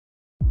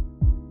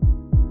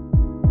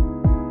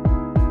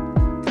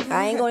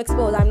I ain't gonna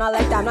expose. I'm not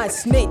like that. I'm not a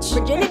snitch.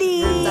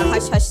 Virginity. It's a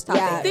hush hush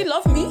topic. Yeah. They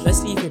love me.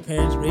 Let's see if your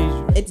parents raised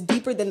you. Right? It's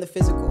deeper than the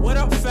physical. What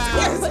up,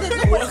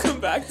 fam? Welcome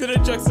back to the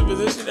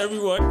Juxtaposition,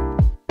 everyone.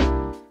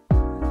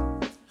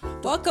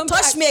 Welcome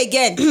Touch back. me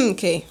again.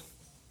 Okay.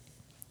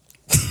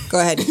 Go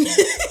ahead.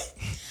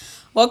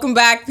 Welcome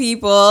back,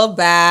 people.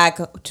 Back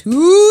to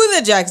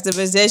the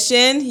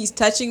Juxtaposition. He's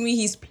touching me.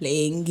 He's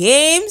playing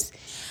games.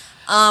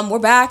 We're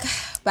back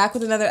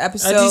with another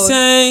episode. Adi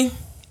saying,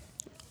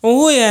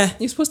 oh yeah.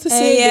 You're supposed to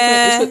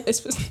say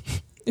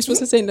you're supposed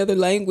to say another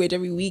language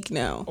every week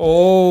now.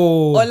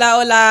 Oh.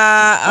 Hola,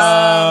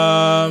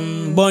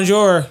 hola.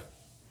 Bonjour.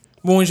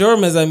 Bonjour,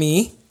 mes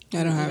amis.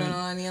 I don't have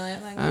any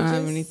languages. I don't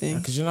have anything.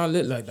 Because you're not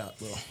lit like that,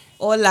 bro.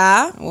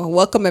 Hola. Well,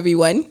 welcome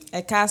everyone.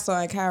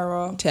 Ekaso and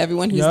Carol. To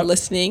everyone who's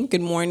listening.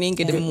 Good morning,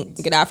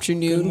 good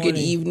afternoon, good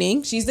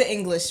evening. She's the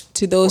English.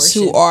 To those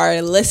portion. who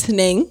are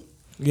listening.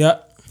 Yeah.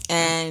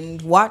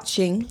 And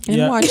watching.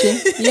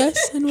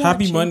 Yes, and watching.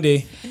 Happy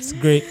Monday. It's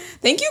great.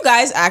 Thank you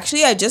guys.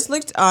 Actually, I just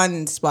looked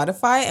on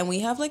Spotify and we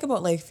have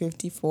about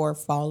 54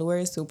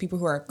 followers. So people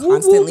who are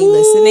constantly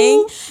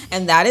listening.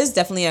 And that is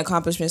definitely an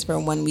accomplishment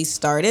from when we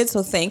started.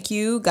 So thank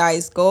you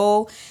guys.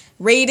 Go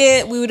rate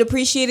it. We would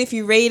appreciate if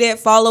you rate it,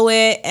 follow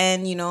it.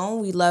 And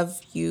we love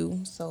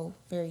you so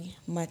very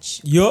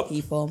much,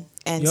 people.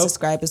 And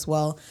subscribe as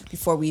well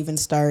before we even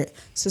start.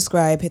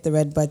 Subscribe, hit the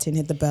red button,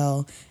 hit the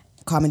bell,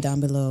 comment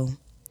down below.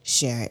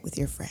 Share it with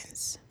your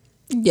friends.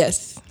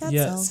 Yes. That's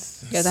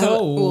yes.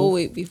 all. Yeah,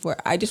 wait, before.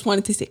 I just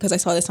wanted to say, because I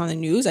saw this on the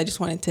news, I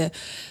just wanted to,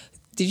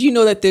 did you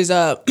know that there's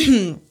a,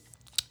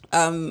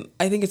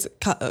 I think it's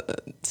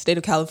state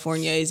of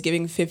California is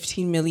giving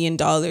 $15 million,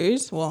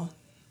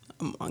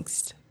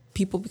 amongst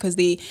people because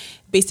they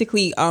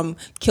basically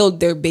killed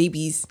their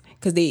babies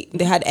because they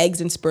had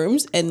eggs and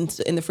sperms and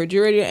in the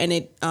refrigerator and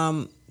it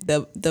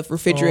the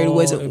refrigerator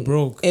it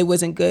broke. It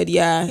wasn't good.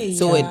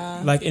 So it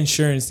like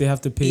insurance they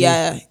have to pay.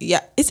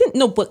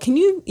 But can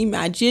you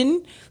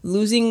imagine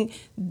losing?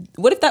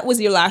 What if that was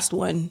your last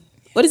one?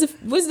 What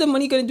is the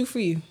money gonna do for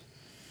you?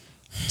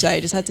 Sorry, I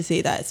just had to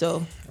say that.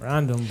 So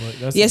random, but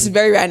that's yes,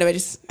 very random. I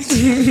just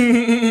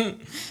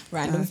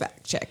random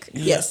fact check.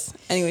 Yes.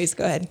 Anyways,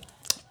 go ahead.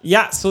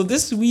 Yeah, so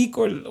this week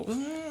or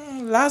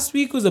last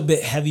week was a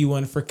bit heavy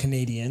one for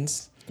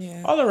Canadians.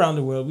 Yeah. All around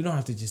the world. We don't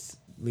have to just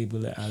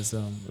label it as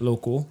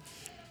local.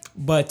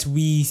 But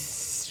we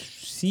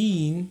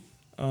seen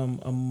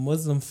a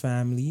Muslim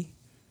family,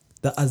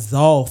 the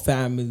Afzaal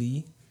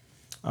family,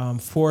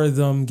 4 of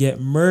them get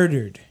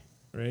murdered,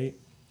 right?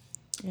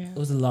 Yeah. It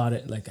was a lot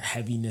of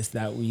heaviness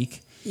that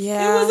week.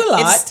 Yeah. It was a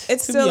lot. It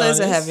still is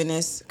a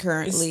heaviness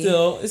currently.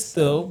 It's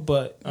still,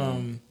 but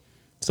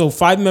so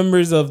 5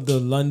 members of the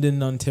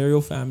London, Ontario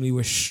family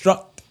were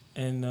struck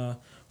and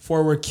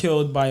 4 were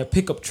killed by a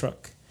pickup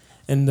truck.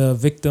 And the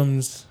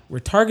victims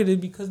were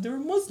targeted because they were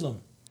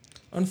Muslim,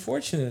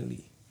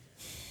 unfortunately.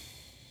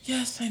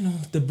 Yes, I know,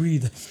 the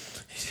breathe.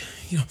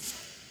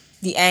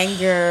 The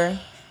anger,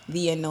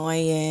 the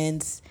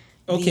annoyance.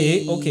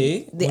 Okay.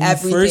 The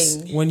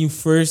everything. When you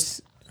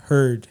first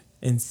heard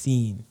and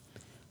seen,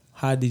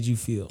 how did you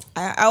feel?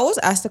 I always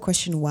ask the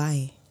question,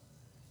 why?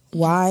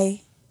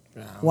 Why?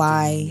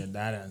 Why? Get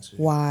that answer.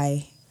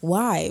 Why?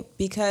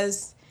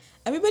 Because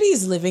everybody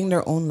is living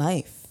their own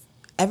life.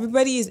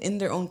 Everybody is in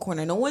their own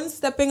corner. No one's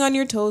stepping on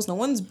your toes. No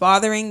one's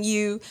bothering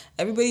you.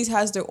 Everybody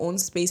has their own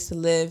space to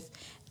live.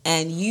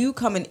 And you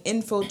come and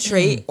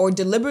infiltrate or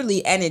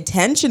deliberately and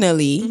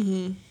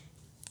intentionally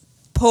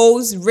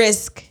pose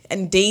risk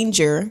and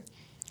danger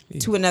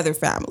to another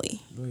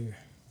family.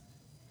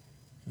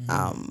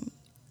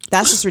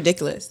 That's just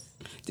ridiculous.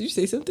 Did you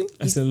say something?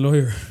 I said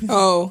lawyer.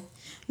 Oh.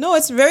 No,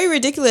 it's very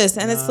ridiculous.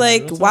 And it's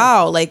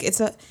wow. It's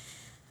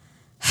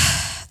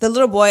the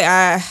little boy,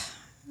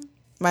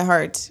 my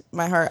heart.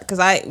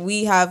 Because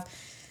we have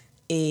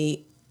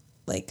a,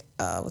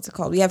 what's it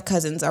called? We have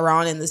cousins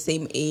around in the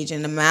same age.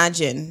 And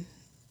imagine,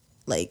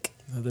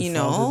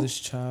 fatherless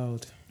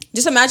child.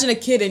 Just imagine a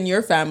kid in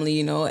your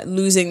family,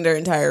 losing their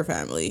entire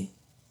family.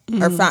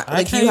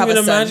 I can't even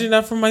imagine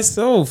that for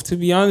myself. To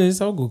be honest,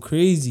 I'll go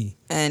crazy.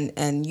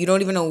 And you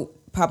don't even know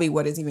probably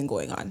what is even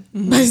going on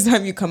by the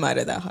time you come out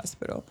of that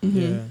hospital.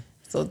 Yeah.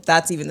 So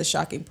that's even the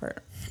shocking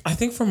part. I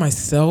think for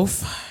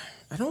myself,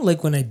 I don't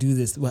like when I do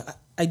this. But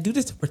I do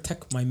this to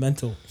protect my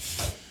mental.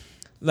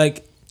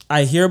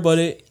 I hear about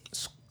it.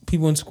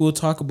 People in school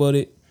talk about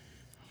it.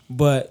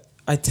 But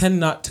I tend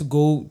not to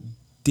go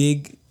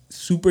dig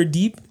super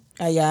deep.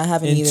 I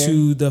haven't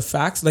into the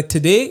facts.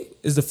 Today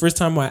is the first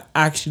time I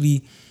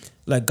actually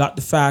got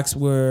the facts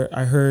where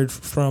I heard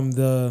from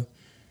the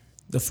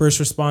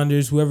first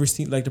responders, whoever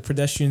seen the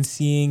pedestrians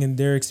seeing and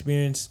their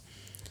experience.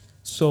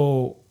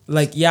 So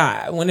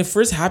when it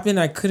first happened,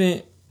 I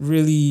couldn't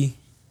really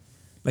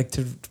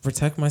to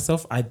protect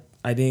myself. I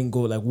didn't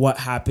go what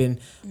happened,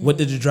 what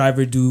did the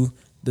driver do,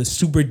 the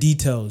super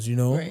details,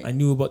 Right. I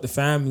knew about the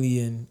family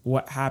and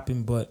what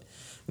happened, but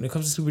when it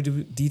comes to super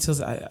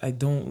details, I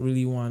don't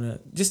really want to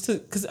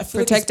because I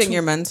feel protecting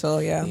your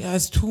mental. Yeah,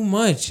 it's too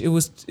much. It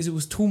was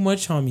too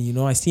much on me.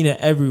 I seen it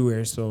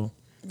everywhere. So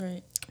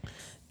right.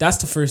 That's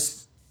the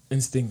first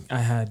instinct I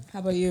had. How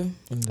about you?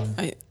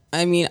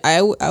 I mean,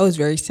 I was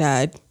very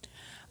sad.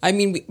 I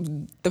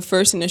mean, the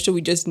first initial,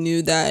 we just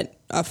knew that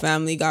a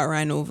family got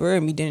ran over,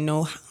 and we didn't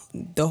know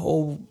the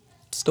whole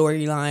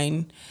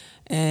storyline.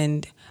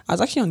 And I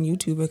was actually on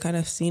YouTube. I kind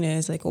of seen it.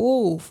 It's like,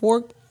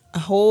 for a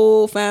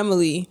whole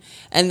family.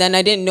 And then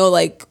I didn't know,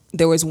 like,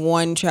 there was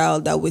one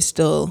child that was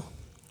still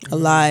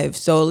alive.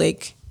 So,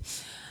 like,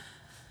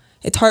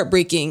 it's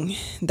heartbreaking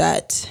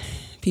that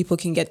people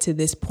can get to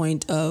this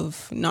point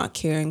of not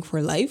caring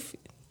for life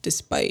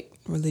despite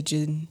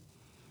religion,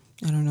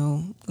 I don't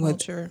know,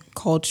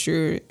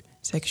 culture,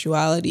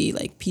 sexuality.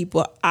 Like,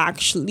 people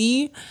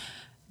actually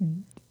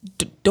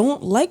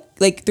don't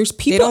like there's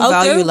people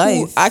out there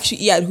who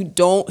actually who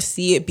don't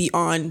see it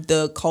beyond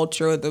the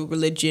culture or the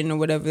religion or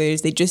whatever it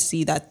is. They just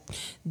see that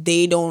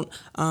they don't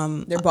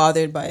they're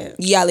bothered by it.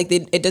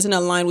 It doesn't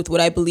align with what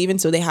I believe in,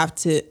 so they have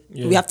to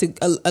we have to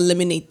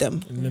eliminate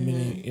them.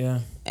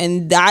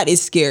 And that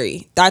is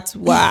scary. That's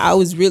why I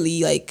was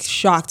really like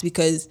shocked,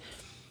 because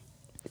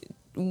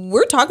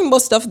we're talking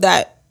about stuff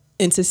that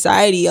in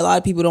society a lot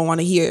of people don't want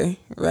to hear,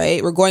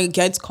 right? We're going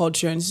against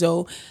culture, and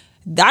so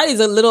that is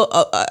a little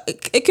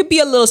it could be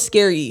a little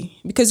scary,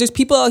 because there's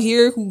people out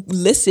here who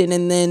listen,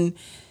 and then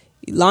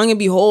long and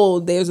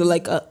behold there's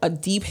a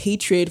deep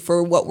hatred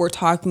for what we're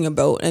talking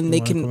about, and they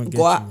can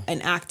go out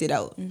and act it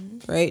out.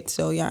 Right?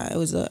 So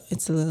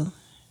it's a little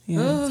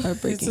it's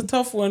heartbreaking. It's a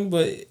tough one,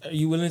 but are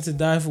you willing to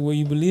die for what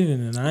you believe in?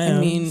 And I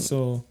am.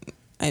 So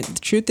the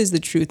truth is the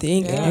truth.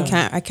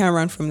 I can't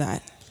run from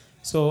that.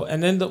 So,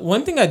 and then the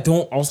one thing I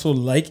don't also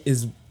like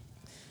is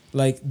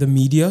like the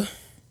media.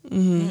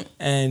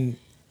 And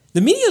the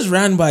media is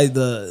ran by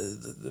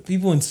the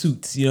people in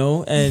suits, you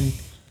know? And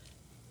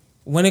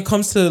when it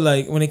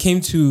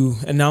came to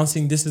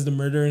announcing this is the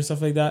murder and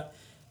stuff like that,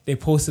 they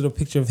posted a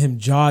picture of him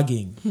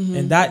jogging.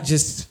 And I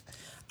just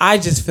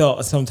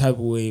felt some type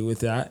of way with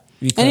that.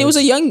 And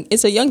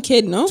it's a young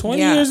kid, no?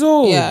 20 years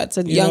old. Yeah, it's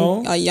a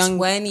young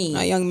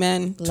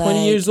man.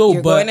 20 years old.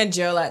 You're going to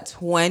jail at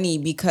 20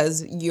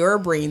 because your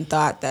brain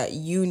thought that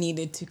you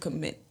needed to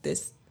commit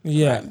this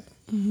crime.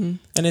 And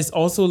it's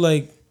also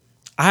like,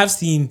 I have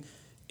seen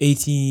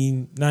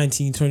 18,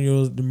 19,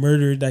 20-year-olds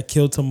murdered that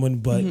killed someone,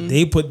 but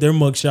they put their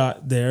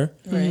mugshot there.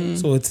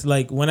 So it's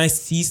like, when I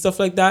see stuff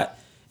like that,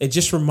 it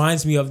just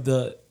reminds me of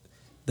the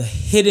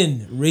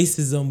hidden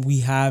racism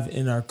we have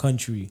in our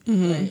country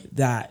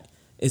that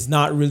is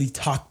not really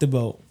talked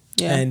about.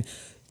 And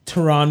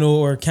Toronto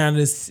or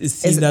Canada is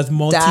seen as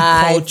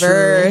multicultural.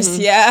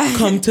 Diverse,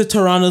 Come to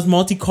Toronto's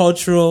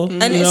multicultural.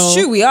 And it's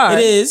true, we are.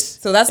 It is.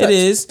 So that's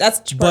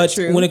but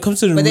true. When it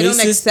comes to the but they racist,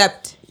 don't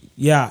accept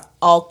yeah,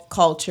 all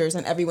cultures,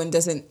 and everyone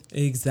doesn't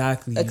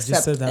exactly. You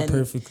just said that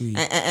perfectly.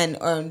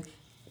 And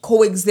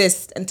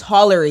coexist and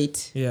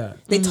tolerate. Yeah,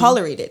 they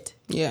tolerate it.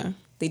 Yeah,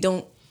 they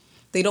don't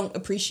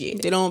appreciate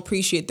it. They don't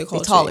appreciate the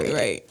culture. They tolerate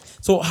right.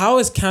 So how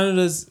is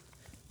Canada's,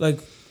 like,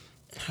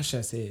 how should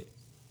I say it?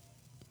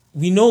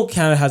 We know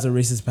Canada has a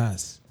racist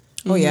past.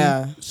 Oh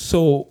yeah.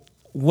 So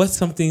what's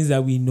some things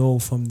that we know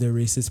from their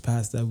racist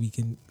past that we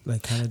can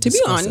like kind of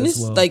discuss? To be honest,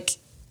 as well? like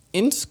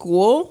in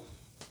school.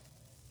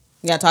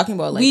 Yeah, talking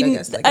about like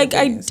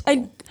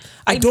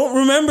I don't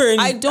remember.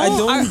 I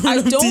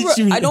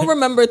don't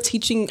remember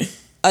teaching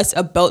us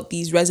about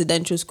these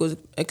residential schools,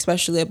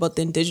 especially about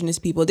the Indigenous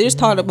people. They just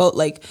taught about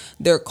like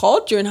their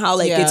culture and how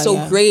like it's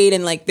so great,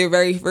 and like they're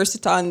very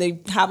versatile, and they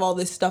have all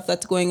this stuff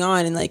that's going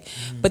on, and like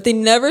but they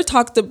never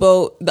talked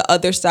about the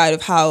other side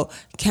of how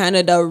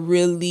Canada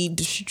really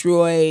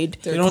destroyed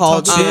their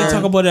culture. They didn't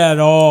talk about it at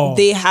all.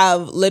 They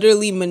have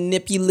literally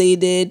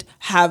manipulated,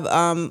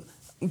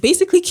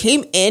 basically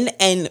came in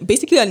and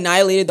basically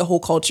annihilated the whole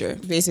culture.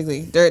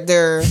 Basically,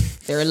 their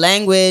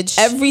language,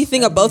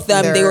 everything about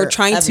them, they were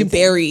trying to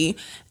bury.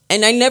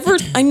 And I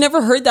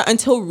never heard that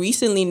until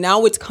recently.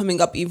 Now it's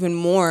coming up even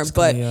more.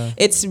 But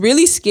it's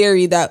really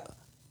scary that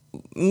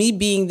me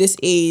being this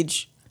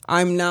age,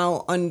 I'm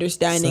now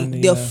understanding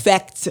the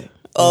effect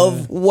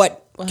of what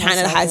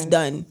Canada has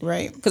done.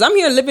 Right. Because I'm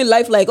here living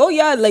life like, oh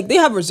yeah, like they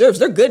have reserves.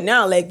 They're good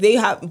now. Like they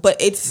have,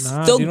 but it's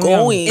still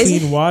going.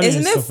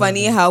 Isn't it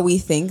funny how we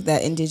think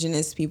that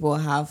Indigenous people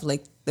have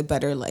like the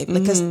better life?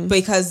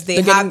 Because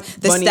they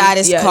have the money,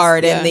 status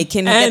card and they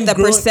can get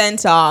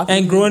the % off.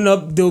 And growing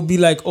up, they'll be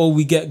like, oh,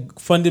 we get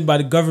funded by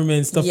the government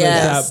and stuff like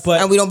that.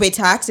 But and we don't pay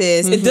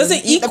taxes. It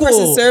doesn't equal. The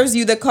person serves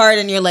you the card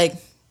and you're like,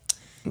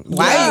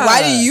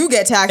 why do you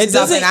get taxes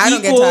off and I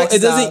don't get taxes off?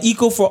 It doesn't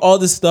equal for all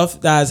the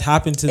stuff that has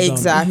happened to them.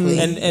 Exactly.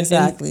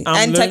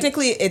 And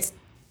technically it's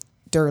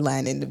their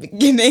land in the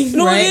beginning.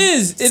 No, right?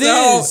 It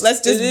is. Let's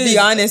just be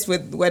honest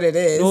with what it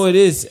is. No, it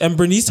is. And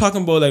Bernice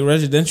talking about like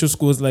residential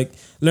schools, like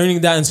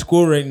learning that in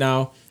school right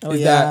now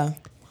that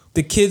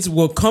the kids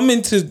will come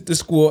into the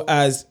school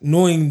as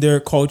knowing their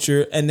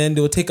culture, and then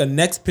they'll take a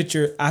next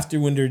picture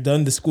after when they're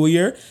done the school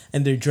year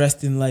and they're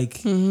dressed in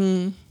like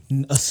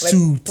a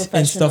suit like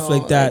and stuff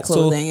like that.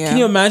 Clothing, so can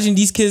you imagine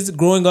these kids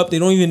growing up? They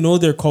don't even know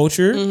their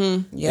culture.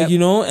 Yep. You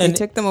know, and they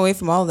took them away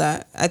from all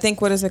that. I think,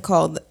 what is it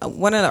called?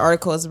 One of the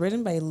articles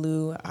written by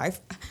Lou. I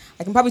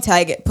can probably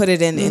put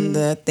it in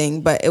the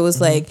thing, but it was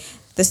like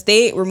The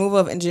state removal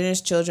of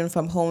indigenous children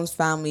from homes,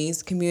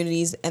 families,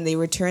 communities, and they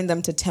return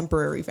them to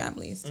temporary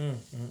families.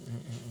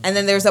 And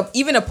then there's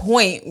even a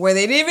point where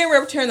they didn't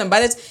even return them.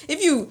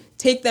 If you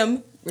take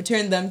them,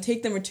 return them,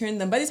 take them, return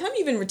them. By the time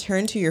you even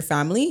return to your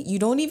family, you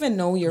don't even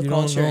know your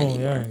culture anymore.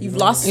 Yeah, You've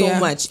lost so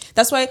much.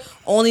 That's why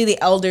only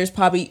the elders,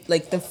 probably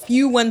like the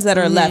few ones that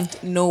are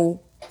left,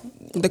 know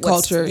the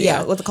culture.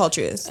 Yeah, what the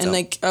culture is. And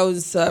like I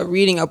was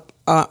reading up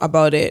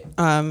about it,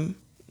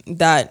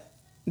 that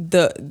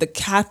the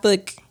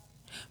Catholic,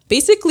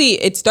 basically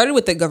it started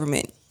with the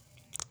government,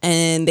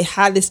 and they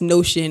had this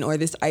notion or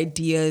this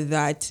idea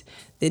that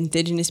the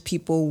indigenous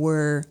people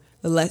were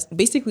less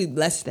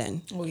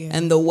than,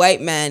 and the white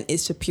man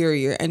is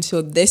superior. And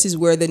so this is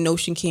where the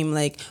notion came,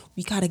 like,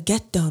 we gotta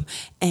get them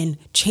and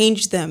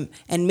change them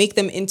and make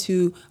them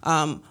into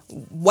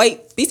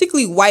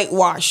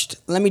whitewashed.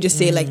 Let me just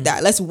say it like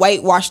that. Let's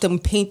whitewash them,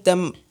 paint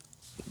them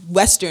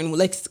Western,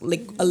 like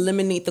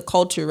eliminate the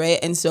culture, right?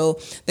 And so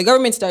the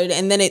government started,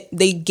 and then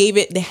they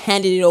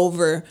handed it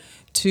over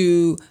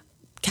to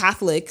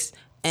Catholics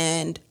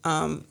and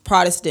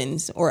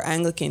Protestants or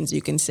Anglicans,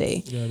 you can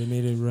say. Yeah, they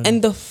made it run.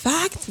 And the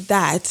fact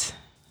that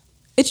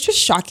it's just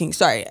shocking.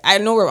 Sorry, I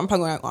know I'm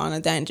probably going on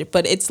a tangent,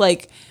 but it's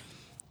like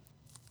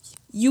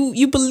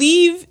you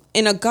believe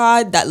in a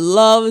God that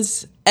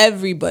loves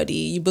everybody.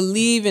 You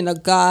believe in a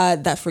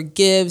God that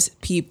forgives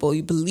people.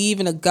 You believe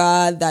in a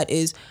God that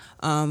is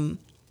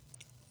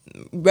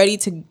ready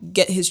to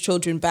get his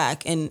children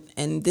back, and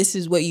this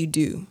is what you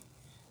do.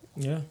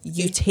 Yeah,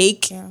 you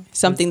take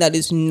something that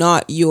is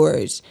not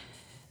yours.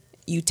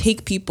 You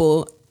take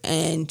people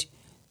and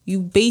you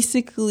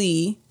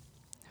basically,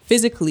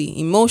 physically,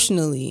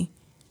 emotionally,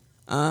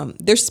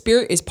 their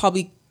spirit is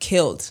probably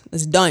killed.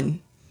 It's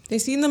done. They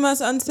see them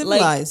as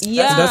uncivilized. Like,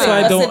 yeah, that's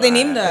why I don't. They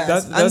named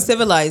us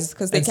uncivilized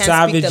because they can't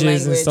savages speak the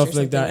language and stuff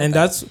like that. And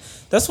that.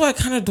 that's why I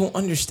kind of don't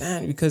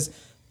understand, because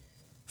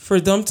for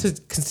them to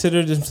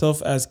consider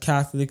themselves as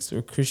Catholics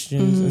or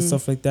Christians and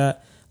stuff like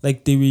that,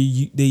 like they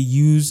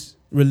use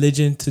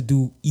religion to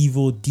do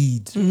evil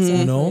deeds,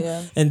 you know?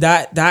 Yeah. And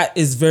that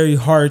is very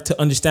hard to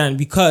understand,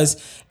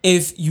 because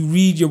if you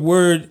read your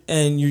word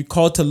and you're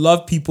called to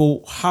love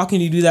people, how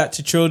can you do that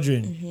to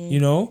children, you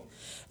know?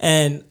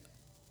 And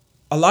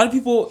a lot of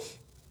people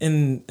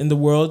in the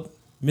world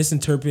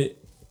misinterpret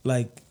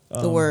like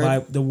the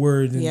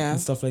word and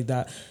stuff like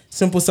that.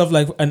 Simple stuff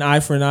like an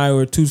eye for an eye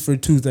or a tooth for a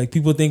tooth. Like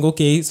people think,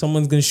 okay,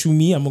 someone's gonna shoot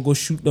me, I'm gonna go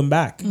shoot them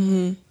back,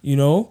 you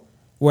know?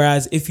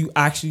 Whereas if you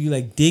actually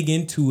like dig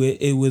into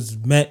it, it was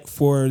meant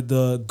for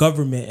the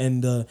government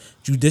and the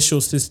judicial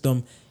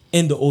system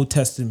in the Old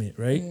Testament,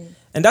 right?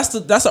 And that's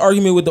the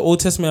argument with the Old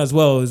Testament as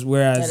well, is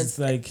whereas it's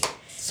like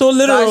so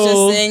literal. God's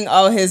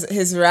just saying,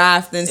 his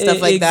wrath and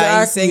stuff like that.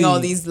 He's saying all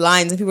these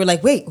lines, and people are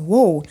like, wait,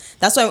 whoa.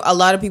 That's why a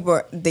lot of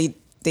people they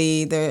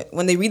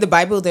when they read the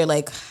Bible, they're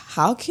like,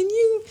 how can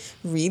you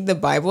read the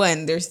Bible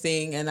and they're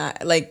saying an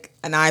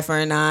eye for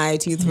an eye,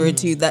 tooth for a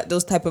tooth, that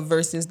those type of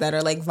verses that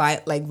are like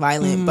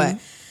violent, but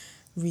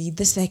read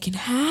the second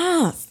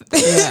half,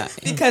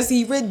 because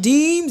he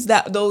redeems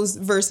those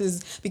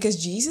verses,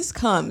 because Jesus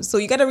comes. So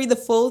you got to read the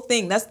full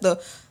thing. That's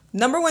the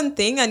number one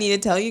thing I need to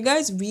tell you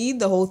guys. Read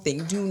the whole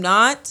thing. Do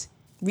not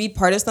read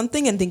part of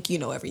something and think you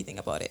know everything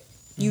about it.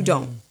 You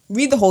don't.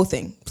 Read the whole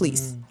thing,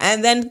 please.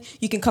 And then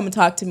you can come and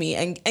talk to me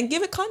and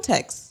give it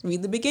context.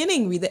 Read the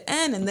beginning, read the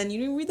end, and then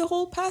you read the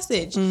whole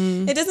passage.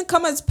 It doesn't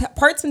come as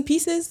parts and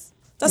pieces.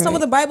 That's not what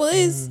the Bible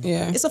is.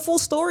 It's a full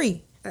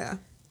story. Yeah.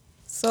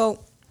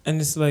 So. And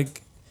it's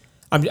like,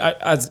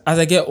 as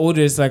I get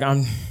older, it's like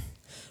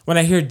when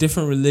I hear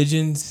different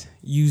religions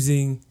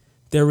using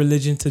their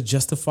religion to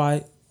justify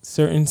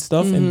certain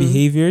stuff and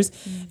behaviors,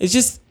 it's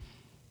just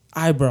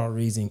eyebrow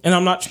raising. And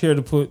I'm not here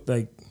to put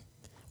like,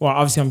 well,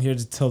 obviously I'm here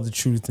to tell the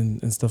truth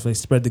and stuff, like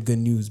spread the good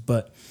news.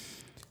 But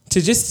to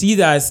just see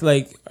that, it's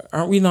like,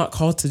 aren't we not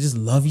called to just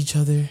love each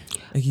other?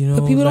 Like, you know,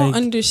 but people like, don't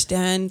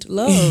understand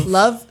love.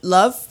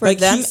 love for like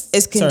them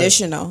is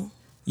conditional. Sorry.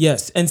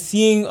 Yes, and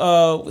seeing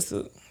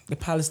the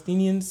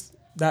Palestinians,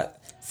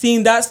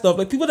 seeing that stuff,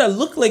 like people that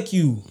look like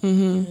you,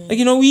 like,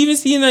 you know, we even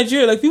see in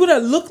Nigeria, like people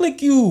that look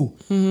like you,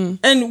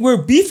 and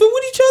we're beefing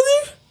with each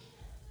other.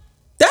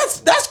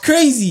 That's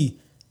crazy.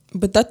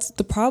 But that's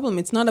the problem.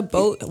 It's not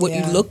about what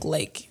you look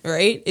like,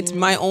 right? It's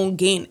my own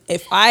gain.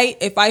 If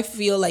I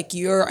feel like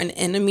you're an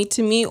enemy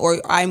to me,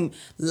 or I'm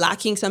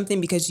lacking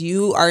something because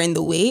you are in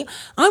the way,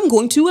 I'm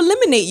going to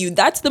eliminate you.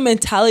 That's the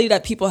mentality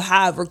that people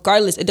have,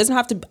 regardless. It doesn't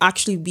have to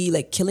actually be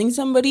like killing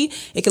somebody.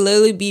 It can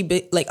literally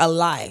be like a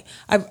lie.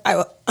 I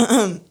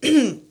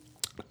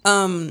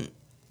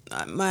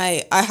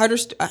heard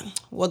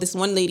her. This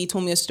one lady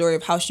told me a story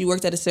of how she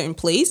worked at a certain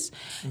place,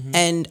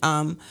 and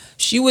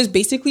she was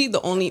basically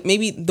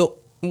maybe the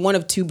one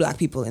of two black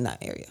people in that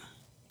area.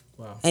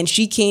 Wow. And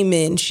she came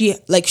in.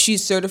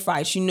 She's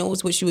certified. She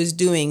knows what she was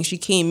doing. She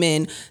came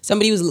in.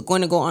 Somebody was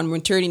going to go on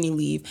maternity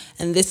leave,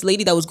 and this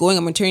lady that was going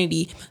on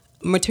maternity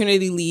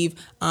leave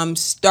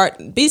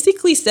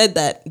basically said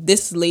that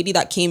this lady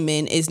that came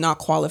in is not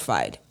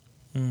qualified.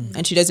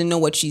 and she doesn't know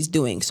what she's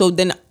doing. So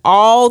then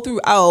all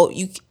throughout,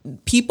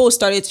 people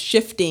started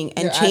shifting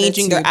and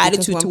changing their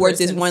attitude towards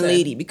this one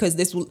lady, because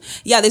this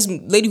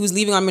lady who's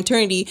leaving on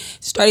maternity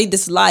started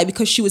this lie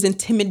because she was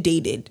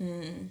intimidated.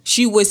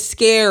 She was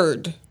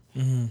scared.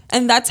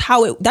 And that's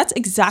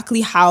exactly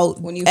how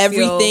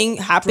everything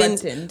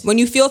happens. When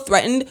you feel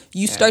threatened,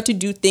 you start to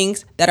do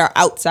things that are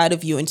outside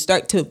of you and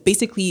start to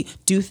basically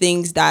do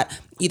things that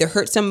either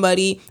hurt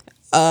somebody,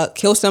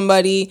 kill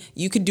somebody.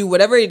 You could do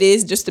whatever it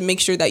is just to make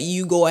sure that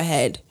you go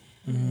ahead.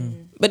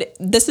 But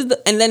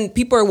and then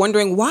people are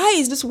wondering, why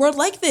is this world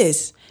like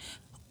this?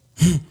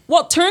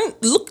 Well,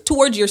 look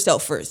towards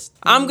yourself first.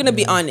 I'm going to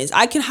be honest.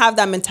 I can have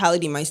that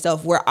mentality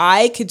myself where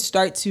I could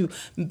start to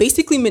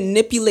basically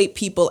manipulate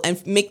people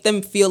and make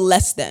them feel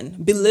less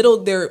than,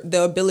 belittle their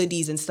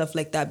abilities and stuff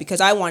like that, because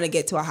I want to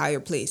get to a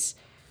higher place.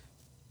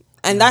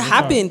 And that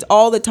happens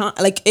all the time.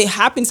 Like, it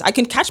happens. I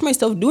can catch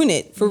myself doing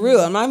it, for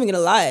real. I'm not even going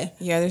to lie.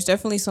 Yeah, there's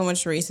definitely so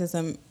much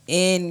racism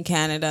in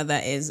Canada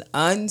that is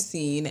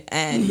unseen.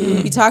 And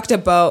we talked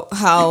about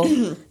how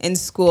in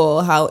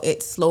school, how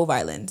it's slow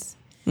violence.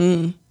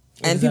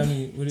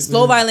 And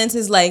slow violence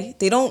is like,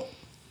 they don't,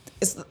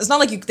 it's not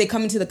like they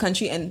come into the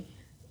country and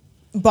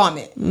bomb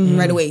it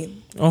right away.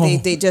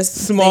 They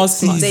just small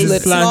seeds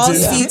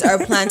are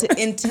planted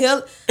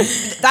until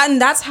that,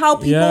 and that's how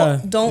people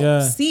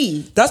don't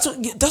see. That's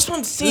what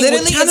I'm saying.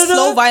 Literally, Canada, it's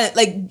slow violence.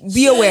 Like,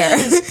 be aware.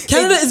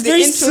 Canada is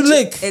very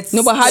slick.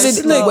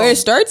 Where it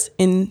starts?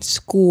 In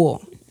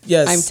school.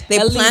 Yes, they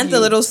plant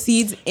the little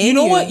seeds in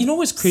you. You know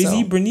what's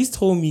crazy? Bernice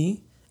told me,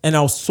 and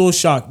I was so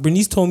shocked.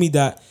 Bernice told me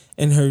that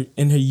in her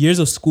years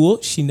of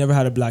school, she never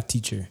had a black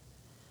teacher.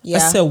 Yeah. I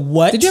said,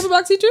 what? Did you have a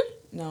black teacher?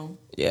 No.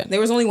 Yeah. There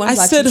was only one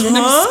black teacher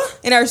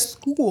in our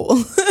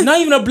school. Not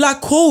even a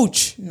black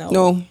coach.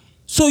 No.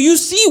 So you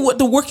see what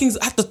the workings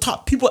at the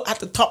top, people at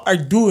the top are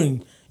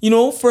doing. You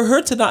know, for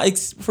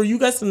you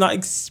guys to not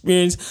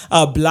experience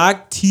a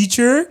black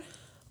teacher,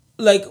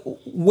 like,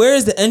 where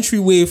is the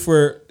entryway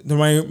for the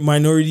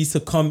minorities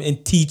to come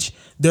and teach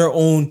their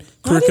own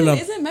curriculum?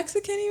 Isn't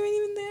Mexican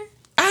even there?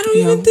 I don't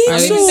even think so.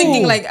 I was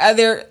thinking like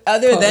other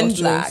than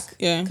black,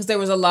 yeah, because there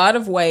was a lot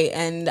of white,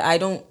 and I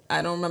don't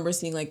remember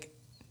seeing like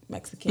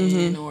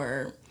Mexican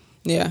or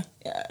and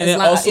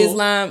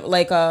Islam,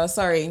 like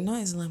sorry,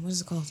 not Islam. What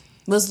is it called?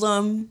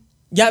 Muslim.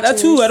 Yeah, that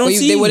too. I don't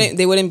see.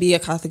 They wouldn't be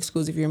at Catholic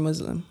schools if you're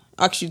Muslim.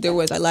 Actually, there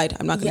was. I lied.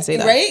 I'm not going to say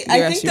that. Right?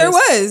 I think there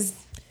was.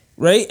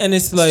 Right, and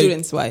it's like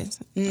students wise.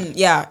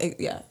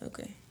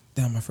 Okay.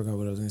 Damn, I forgot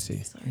what I was going to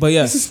say. Sorry. But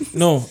yes,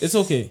 no, it's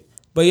okay.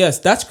 But yes,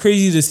 that's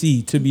crazy to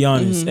see, to be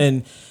honest.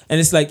 And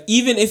it's like,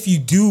 even if you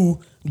do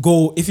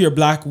go, if you're a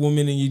black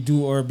woman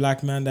or a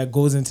black man that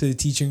goes into the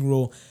teaching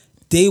role,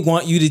 they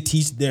want you to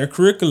teach their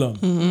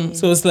curriculum.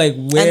 So it's like,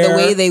 where... And the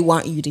way they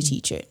want you to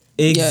teach it.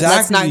 Exactly.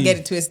 Let's not get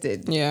it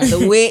twisted. Yeah.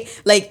 The way,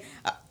 like,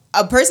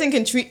 a person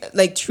can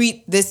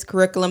treat this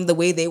curriculum the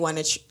way they want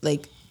to,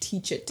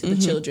 teach it to the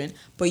children.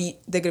 But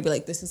they're going to be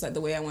like, this is like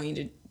the way I want you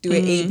to do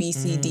it, A, B,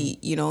 C, D.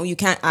 You know, you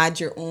can't add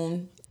your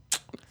own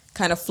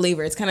kind of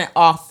flavor. It's kind of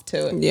off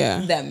to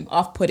them,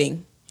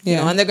 off-putting. You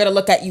know, and they're gonna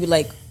look at you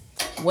like,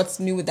 what's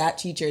new with that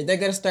teacher? They're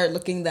gonna start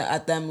looking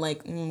at them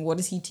like, what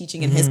is he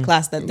teaching in his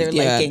class that they're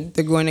liking?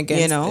 They're going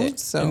against, you know. it.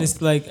 So, and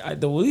it's like,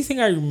 the only thing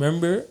I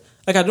remember,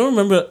 like, I don't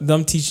remember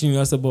them teaching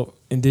us about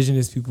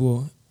indigenous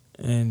people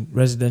in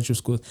residential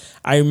schools.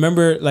 I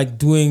remember like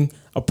doing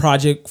a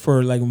project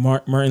for like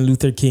Martin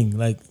Luther King.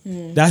 Like,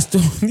 that's the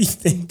only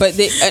thing. But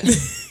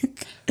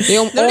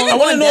I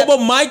want to know about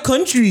my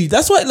country.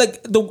 That's why,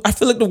 like, I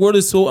feel like the world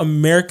is so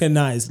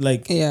Americanized.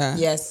 Like,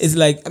 yes, it's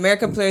like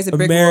America plays a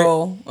big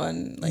role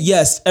on. Like,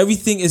 yes,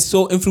 everything is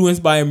so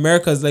influenced by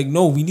America. It's like,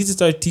 no, we need to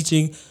start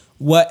teaching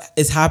what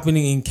is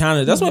happening in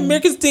Canada. That's why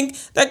Americans think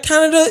that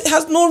Canada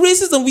has no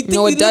racism. We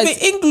think we live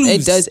in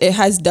English. It does. It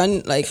has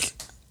done, like,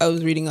 I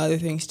was reading other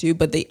things too,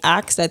 but the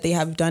acts that they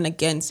have done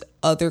against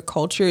other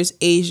cultures,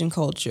 Asian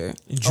culture,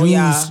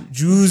 Jews,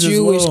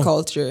 Jewish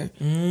culture,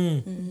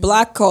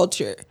 black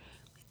culture,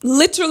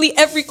 literally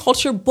every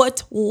culture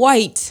but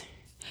white.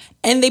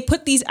 And they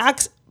put these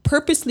acts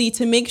purposely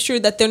to make sure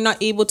that they're not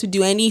able to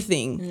do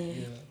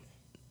anything.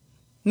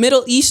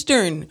 Middle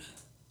Eastern,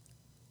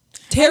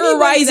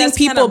 terrorizing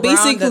people,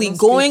 basically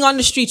going on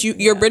the streets.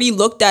 You're already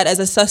looked at as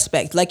a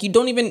suspect. Like, you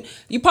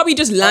probably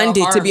just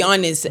landed, to be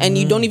honest, and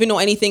you don't even know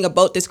anything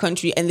about this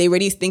country, and they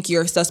already think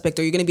you're a suspect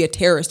or you're going to be a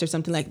terrorist or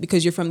something, like,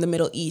 because you're from the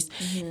Middle East.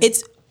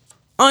 It's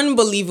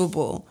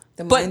unbelievable.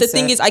 But the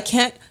thing is, I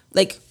can't,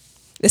 like,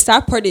 the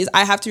sad part is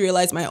I have to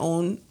realize my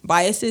own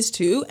biases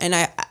too, and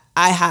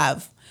I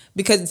have.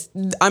 Because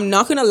I'm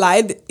not going to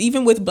lie,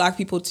 even with black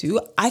people too,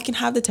 I can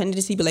have the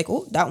tendency to be like,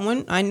 oh, that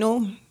one, I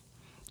know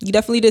he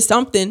definitely did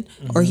something,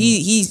 or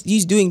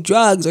he's doing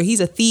drugs, or he's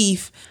a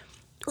thief,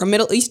 or a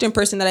Middle Eastern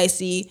person that I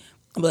see,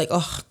 I'm like,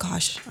 oh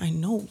gosh, I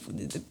know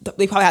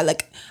they probably had,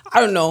 like, I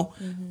don't know,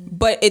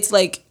 but it's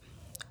like,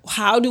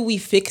 how do we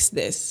fix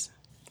this?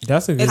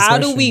 That's a good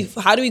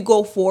question. How do we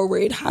go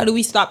forward? How do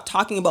we stop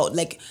talking about,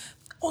 like,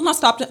 not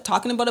stop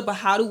talking about it, but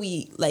how do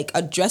we, like,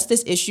 address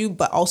this issue,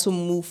 but also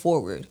move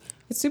forward?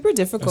 It's super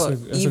difficult,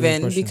 That's a good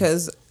even question.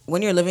 because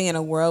when you're living in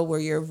a world where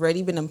you've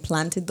already been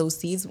implanted those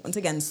seeds, once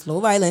again, slow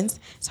violence.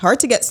 It's hard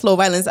to get slow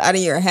violence out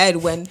of your head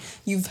when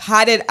you've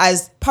had it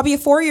as probably a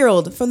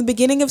 4-year-old from the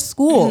beginning of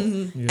school.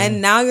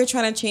 And now you're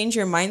trying to change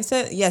your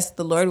mindset. Yes,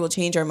 the Lord will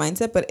change our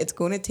mindset, but it's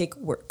going to take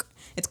work.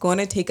 It's going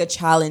to take a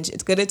challenge.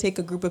 It's going to take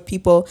a group of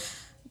people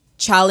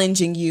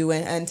challenging you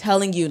and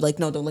telling you, like,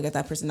 no, don't look at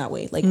that person that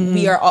way. Like,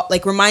 we are all,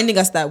 like, reminding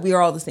us that we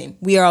are all the same.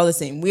 We are all the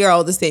same. We are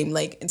all the same.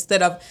 Like,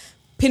 instead of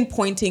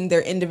pinpointing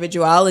their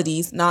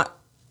individualities, not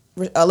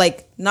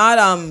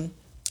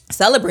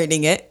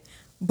celebrating it,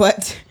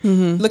 but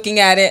looking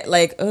at it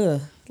like,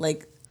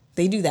 like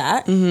they do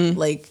that.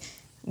 Like,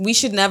 we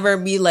should never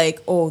be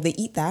like, oh, they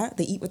eat that.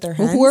 They eat with their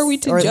hands. Who are we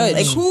to Or, judge?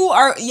 Like, who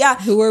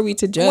are we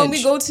to judge? When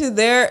we go to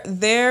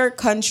their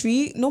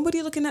country,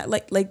 nobody looking at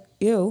like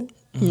ew.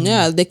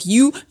 Yeah, like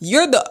you're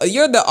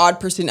the odd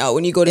person out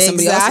when you go to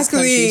somebody else's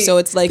country. So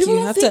it's like People you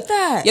don't have think to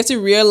that. you have to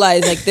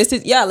realize like this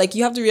is like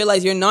you have to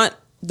realize you're not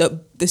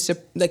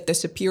the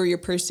superior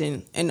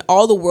person in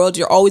all the world.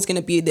 You're always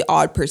gonna be the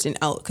odd person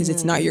out because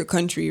it's not your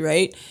country,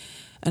 right?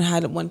 And I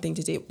had one thing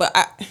to say, but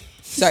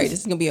sorry, this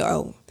is gonna be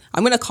I'm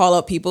gonna call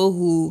out people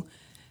who.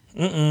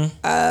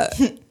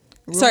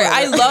 Sorry,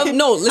 I love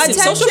listen.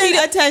 Social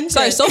media, attention.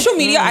 Sorry, social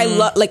media. I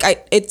love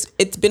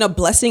it's been a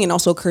blessing and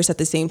also a curse at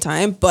the same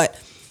time. But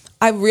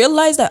I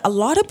realized that a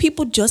lot of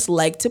people just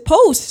like to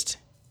post.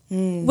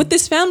 With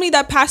this family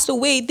that passed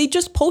away, they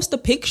just post a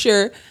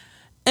picture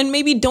and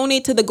maybe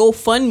donate to the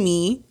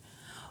GoFundMe.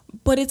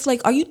 But it's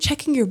like, are you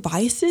checking your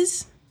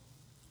biases?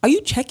 Are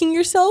you checking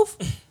yourself?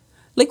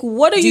 Like,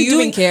 what are you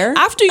doing? Even care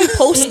after you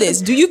post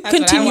this? Do you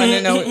continue? what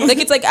I wanna know. Like,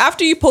 it's like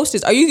after you post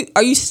this, are you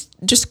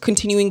just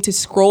continuing to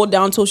scroll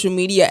down social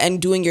media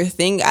and doing your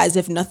thing as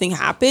if nothing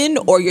happened,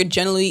 or you're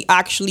generally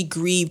actually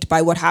grieved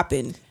by what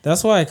happened?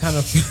 That's why I kind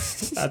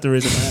of I have to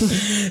raise my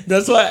hand.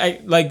 That's why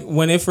I like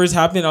when it first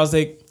happened. I was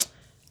like,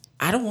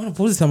 I don't want to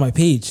post this on my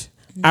page.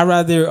 I'd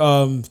rather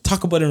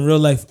talk about it in real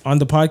life on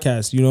the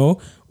podcast,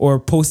 or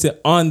post it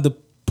on the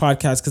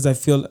podcast because I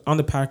feel on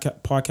the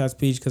podcast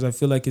page because I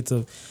feel like it's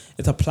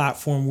a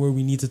platform where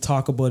we need to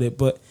talk about it.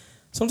 But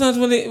sometimes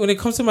when it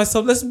comes to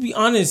myself, let's be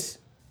honest.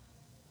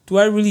 Do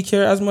I really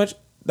care as much?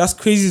 That's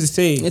crazy to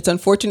say. It's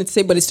unfortunate to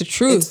say, but it's the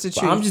truth. It's the But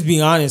truth. I'm just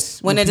being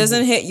honest. When it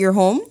doesn't hit your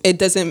home, It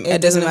doesn't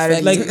matter.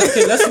 affect like you.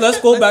 okay, let's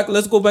go back.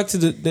 Let's go back to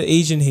the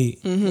Asian hate.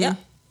 yeah.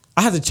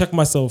 I had to check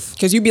myself.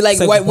 Because you'd be like,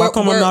 It's like, why, how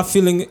come I'm not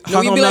feeling? How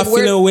come you'd I'm be not like,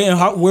 feeling away? And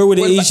where were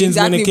the where- Asians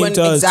when it exactly came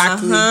to us?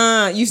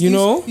 exactly. You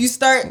know? you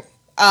start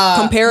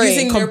Comparing.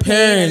 using their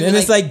Comparing, pain and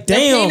it's like, their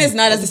damn. pain is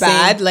not It's as the same.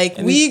 bad. Like,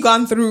 And we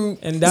gone through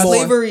and that's-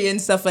 slavery and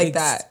stuff like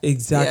that.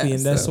 Exactly, Yeah,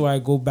 and that's so. why I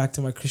go back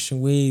to my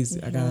Christian ways.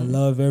 I gotta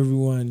love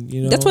everyone.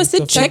 That's what I said.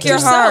 Stuff Check like your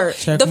that. heart.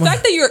 Check the my-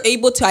 fact that you're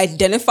able to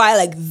identify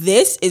like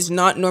this is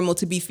not normal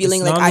to be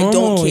feeling It's like not I don't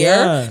normal,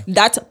 care. yeah.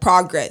 That's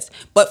progress.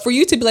 But for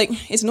you to be like,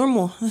 it's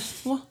normal.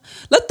 Well,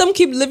 let them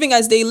keep living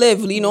as they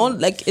live.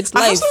 Like it's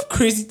I have life. some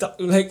crazy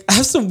I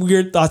have some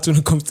weird thoughts when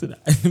it comes to that.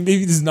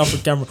 Maybe this is not for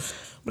camera,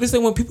 but it's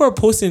like when people are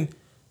posting,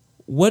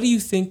 what do you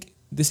think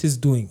this is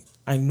doing?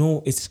 I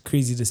know it's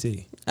crazy to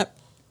say,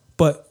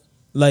 but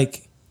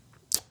like,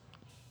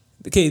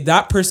 okay,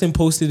 that person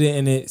posted it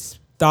and it's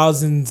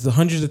thousands,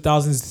 hundreds of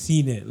thousands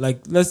seen it.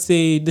 Like, let's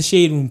say the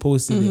Shade Room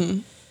posted it,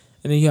 and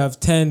then you have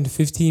 10,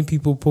 15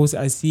 people post it.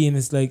 I see, and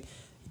it's like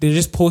they're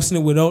just posting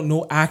it without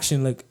no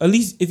action. Like, at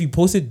least if you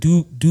post it,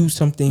 do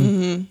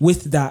something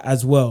with that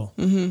as well.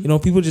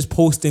 People just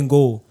post and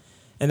go.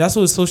 And that's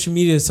what social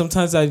media is.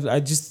 Sometimes I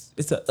just,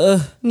 it's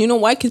You know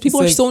why? Because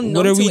people are like, so numb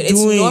what are to we it.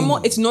 It's doing? normal.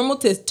 It's normal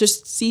to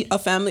just see a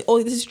family.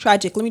 Oh, this is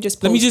tragic. Let me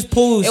just post.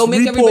 post,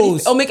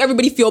 It'll make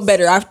everybody feel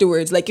better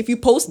afterwards. Like if you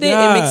post it,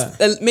 Yeah.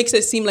 it makes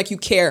it seem like you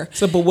care.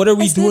 So, but what are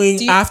we It's not- doing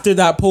do you- after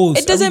that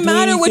post? It doesn't Are we doing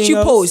matter what anything you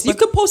else? post. You Like,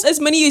 could post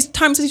as many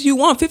times as you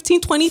want.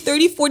 15, 20,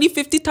 30, 40,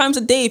 50 times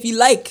a day if you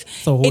like.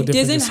 a whole It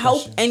different doesn't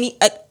help discussion. any.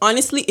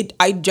 Honestly,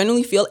 I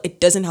genuinely feel it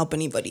doesn't help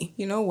anybody.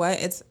 You know what?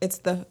 It's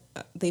the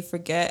they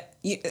forget.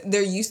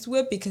 They're used to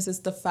it because it's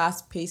the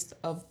fast pace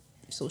of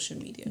social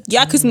media.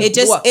 Yeah, because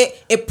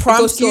It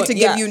prompts you to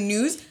give yeah. you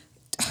news.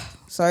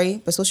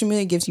 Sorry, but social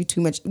media gives you too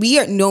much.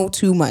 We know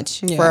too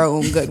much Yeah. for our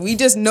own good. We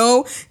just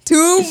know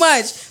too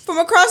much from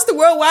across the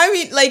world. Why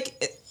we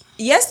like?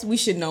 Yes, we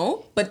should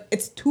know, but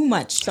it's too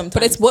much sometimes.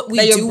 But it's what we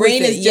that do your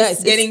brain with it. is just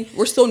Yes, getting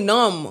we're so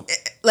numb.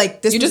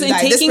 like this You're just person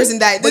died. This taking, person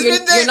died. but This you're,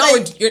 person died. you're not.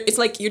 like- You're, it's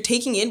like you're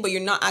taking in, but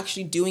you're not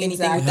actually doing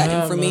anything with Exactly. that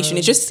Yeah, information. man.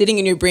 It's just sitting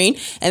in your brain,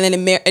 and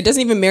then it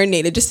doesn't even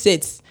marinate. It just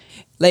sits.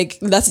 Like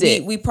that's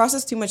it. we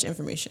process too much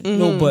information.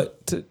 No,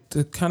 but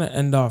to kind of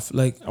end off,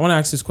 like, I want to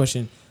ask this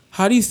question.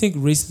 How do you think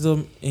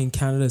racism in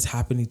Canada is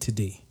happening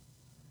today?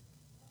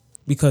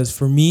 Because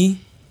for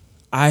me,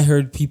 I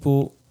heard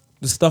people,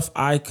 the stuff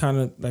I kind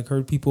of like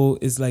heard people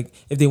is like,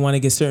 if they want to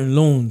get certain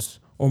loans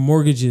or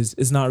mortgages,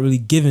 it's not really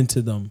given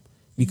to them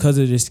because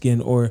of their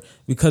skin or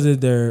because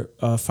of their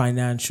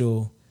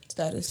financial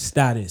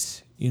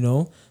status,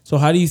 So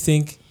how do you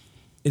think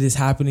it is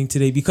happening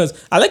today? Because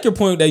I like your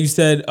point that you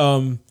said,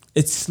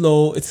 It's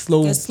slow. It's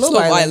slow violence.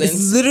 violence.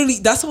 It's literally,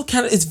 that's how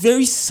Canada, it's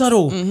very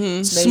subtle.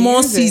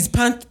 Small seeds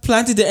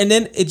planted there, and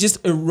then it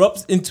just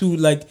erupts into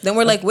like. Then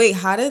we're like, wait,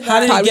 how did How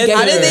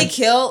did they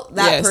kill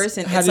that Yes.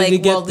 person? How It's did like, they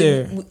get well,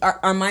 there?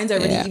 our minds are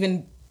already Yeah.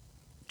 even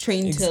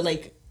trained to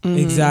like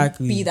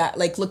Exactly. be that,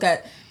 like look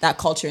at that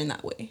culture in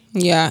that way.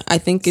 Yeah, I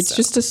think it's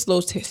just a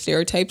slow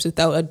stereotypes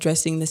without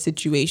addressing the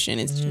situation.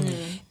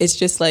 It's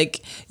just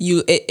like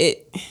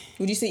it.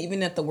 Would you say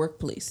even at the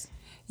workplace?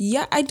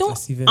 Yeah, I don't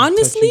That's even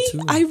honestly. touchy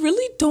too. I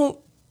really don't.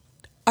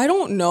 I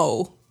don't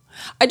know.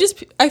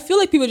 I feel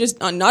like people just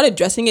not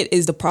addressing it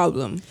is the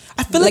problem.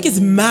 I feel like it's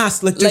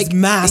masked, like there's like,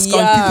 mask yeah.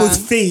 on people's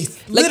face.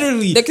 Like,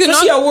 Literally, they're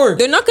especially not, at work.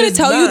 They're not gonna There's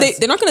tell you masks.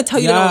 they're not gonna tell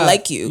you they Yeah. don't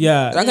like you.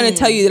 Yeah. They're not gonna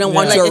tell you they don't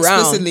want Yeah. you Like, around.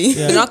 explicitly.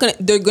 Yeah.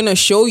 They're gonna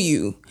show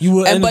you. You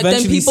will but then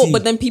eventually see.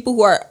 but then people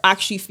who are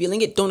actually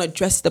feeling it don't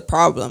address the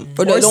problem.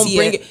 Or they Or don't see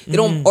bring it. it. They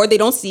don't or they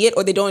don't see it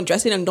or they don't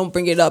address it and don't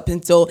bring it up.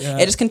 And so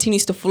it just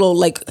continues to flow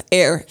like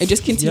air. It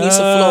just continues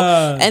to flow.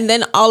 Yeah. And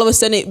then all of a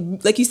sudden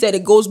it, like you said,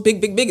 it goes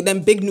big,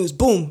 then big news,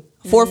 boom.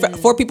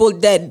 Four people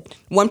dead,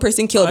 one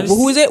person killed. Honestly-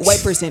 Who is it?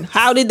 White person.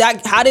 How did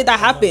that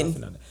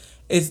happen?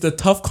 It's the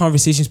tough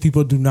conversations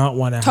people do not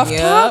want to have.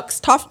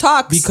 Tough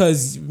talks.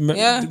 Because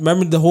Yeah.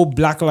 remember the whole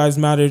Black Lives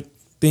Matter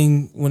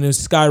thing when it was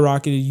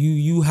skyrocketed,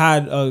 you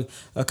had a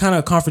kind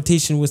of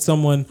confrontation with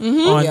someone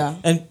on Yeah.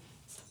 and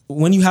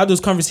when you have those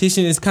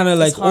conversations, it's kind of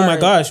like, oh my hard.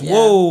 gosh, Yeah.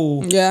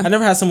 whoa. Yeah. I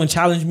never had someone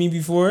challenge me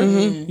before,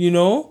 you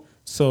know?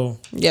 So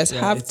Yes,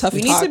 yeah, have it's- tough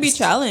We talks. need to be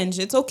challenged.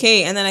 It's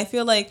okay. And then I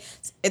feel like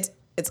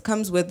it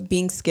comes with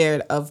being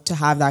scared of to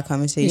have that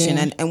conversation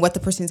Yeah. and what the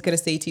person's gonna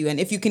say to you, and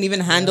if you can even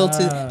handle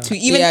Yeah. to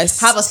even Yes.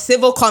 have a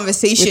civil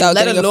conversation, Without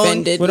let getting alone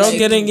offended. without Like,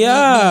 getting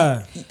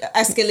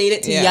escalate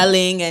it to Yeah.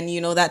 yelling and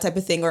that type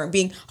of thing, or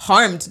being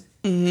harmed.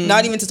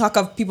 Not even to talk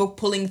of people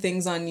pulling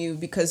things on you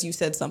because you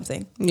said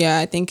something. Yeah,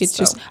 I think it's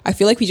So. just. I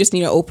feel like we just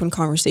need an open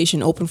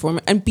conversation, open forum,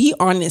 and be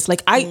honest.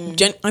 Like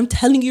I'm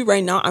telling you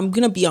right now, I'm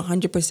gonna be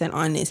 100%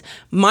 honest.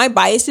 My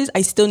biases,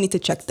 I still need to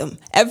check them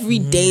every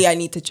day. I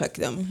need to check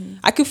them.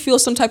 I could feel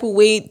some type of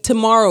way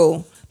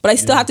tomorrow, but I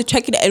still have to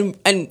check it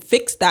and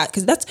fix that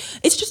because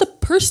it's just a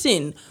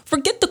person.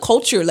 Forget the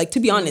culture. Like, to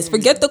be honest,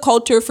 forget the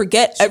culture.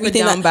 Forget Strip it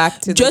everything. down back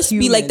to the just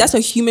be like human. that's a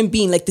human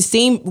being. Like the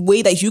same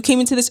way that you came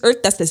into this earth,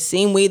 that's the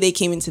same way they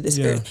came into this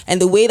Yeah. earth.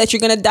 And the way that you're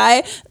gonna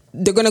die,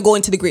 they're gonna go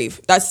into the grave.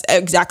 That's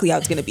exactly how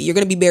it's gonna be. You're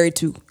gonna be buried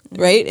too,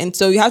 right? And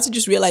so you have to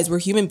just realize we're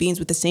human beings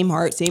with the same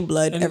heart, same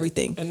blood,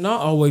 everything. And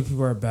not all white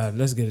people are bad.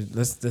 Let's get it.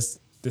 Let's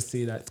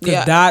say that. Because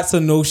Yeah. that's a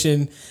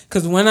notion.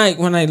 Because when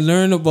I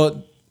learn about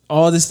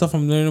all this stuff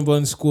I'm learning about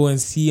in school and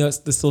see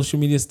the social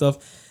media stuff,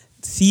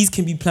 seeds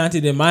can be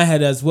planted in my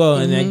head as well,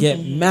 and I get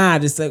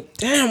mad. It's like,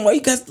 damn, why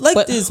you guys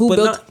like this? Who but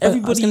built? not I was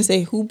everybody. gonna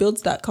say who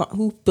builds that?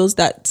 Who builds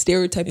that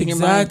stereotype in your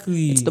mind?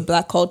 Exactly. It's the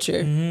black culture,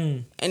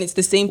 and it's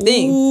the same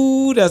thing.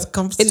 Ooh, that's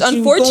conversation. It's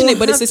unfortunate,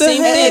 but it's the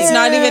same thing. And it's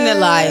not even a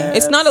lie.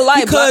 It's not a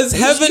lie Because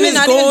Black- heaven Even is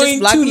not even just going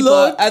black to people,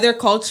 look. other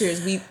cultures.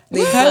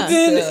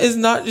 Heaven is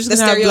not just the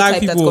gonna have black stereotype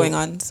people. that's going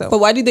on. So But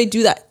why do they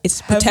do that? It's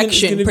Heaven is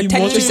protection. gonna be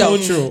Protect yourself.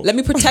 multicultural. Let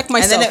me protect and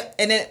myself.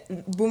 then it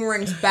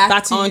boomerangs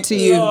back to onto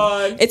you.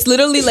 God. It's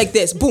literally like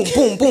this. Boom,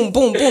 boom, boom,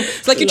 boom, boom.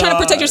 It's like you're trying to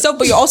protect God. yourself,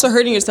 but you're also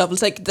hurting yourself.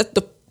 It's like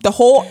the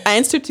whole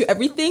answer to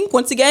everything,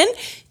 once again,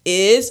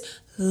 is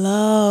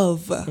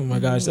love. Oh my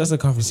gosh, that's a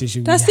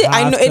conversation. That's we it.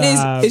 I have know to it is.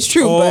 have. It's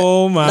true.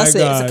 Oh but my that's it.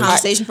 It's a gosh.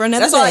 conversation for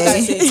another That's all I gotta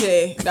day. say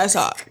today. That's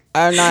all.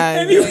 I'm not.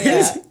 Anyways.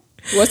 Yeah.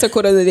 What's the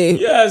quote of the day?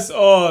 Yes.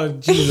 Oh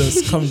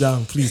Jesus, come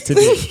down, please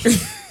today.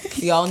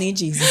 We all need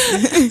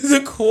Jesus.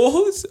 The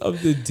quote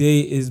of the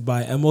day is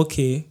by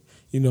MLK.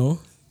 You know,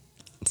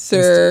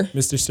 Sir.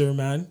 Mr. Sir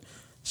Man.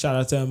 Shout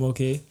out to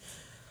MLK.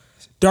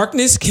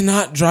 Darkness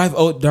cannot drive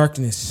out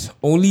darkness.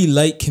 Only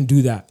light can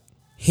do that.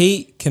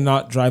 Hate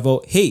cannot drive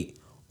out hate.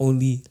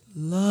 Only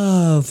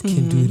love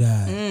can do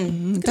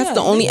that. That's the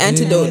only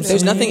antidote.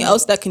 There's nothing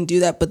else that can do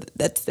that, but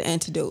that's the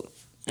antidote.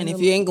 And if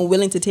you ain't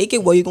willing to take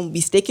it, well, you're gonna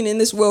be sticking in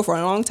this world for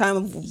a long time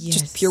of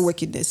just pure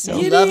wickedness. So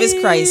Love is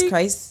Christ.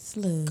 Christ's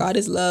love. God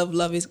is love.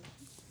 Love is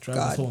Drive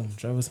God. us home.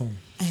 Drive us home.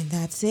 And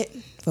that's it,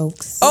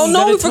 folks. Oh You no,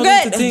 gotta we tell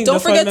them forget. to think. Don't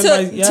That's what I forget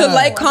meant by- to yeah.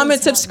 like,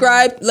 comment,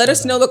 subscribe. Let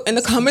us know in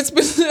the comments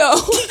below.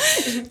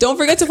 Don't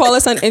forget to follow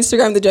us on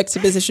Instagram, the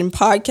Juxtaposition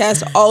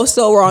Podcast.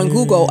 Also, we're on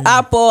Google,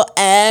 Apple,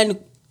 and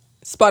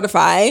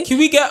Spotify. Can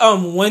we get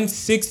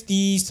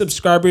 160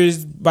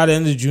 subscribers by the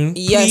end of June?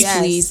 Yes, Yes.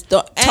 please.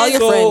 Tell And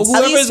your so friends. who-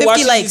 At Whoever's least 50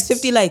 watching likes. this-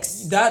 50 likes.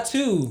 That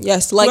too.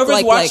 Yes,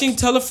 Whoever's watching, like.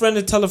 tell a friend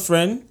to tell a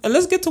friend, and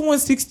let's get to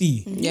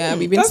 160. Yeah,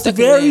 we've been That's stuck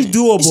very in there.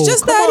 doable. It's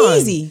just Come that on.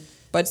 easy.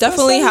 But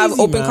definitely not have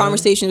easy, open man.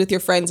 conversations with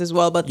your friends as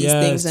well about these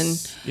things, and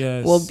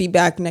yes. we'll be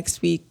back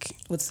next week.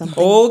 With something.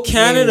 Oh,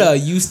 Canada,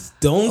 you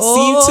don't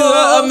seem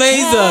to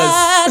amaze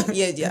us.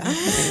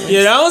 Yeah.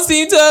 You don't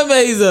seem to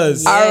amaze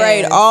us. All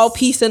right, all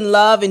peace and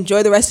love.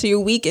 Enjoy the rest of your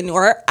week, and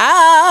we're out.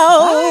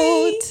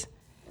 Bye.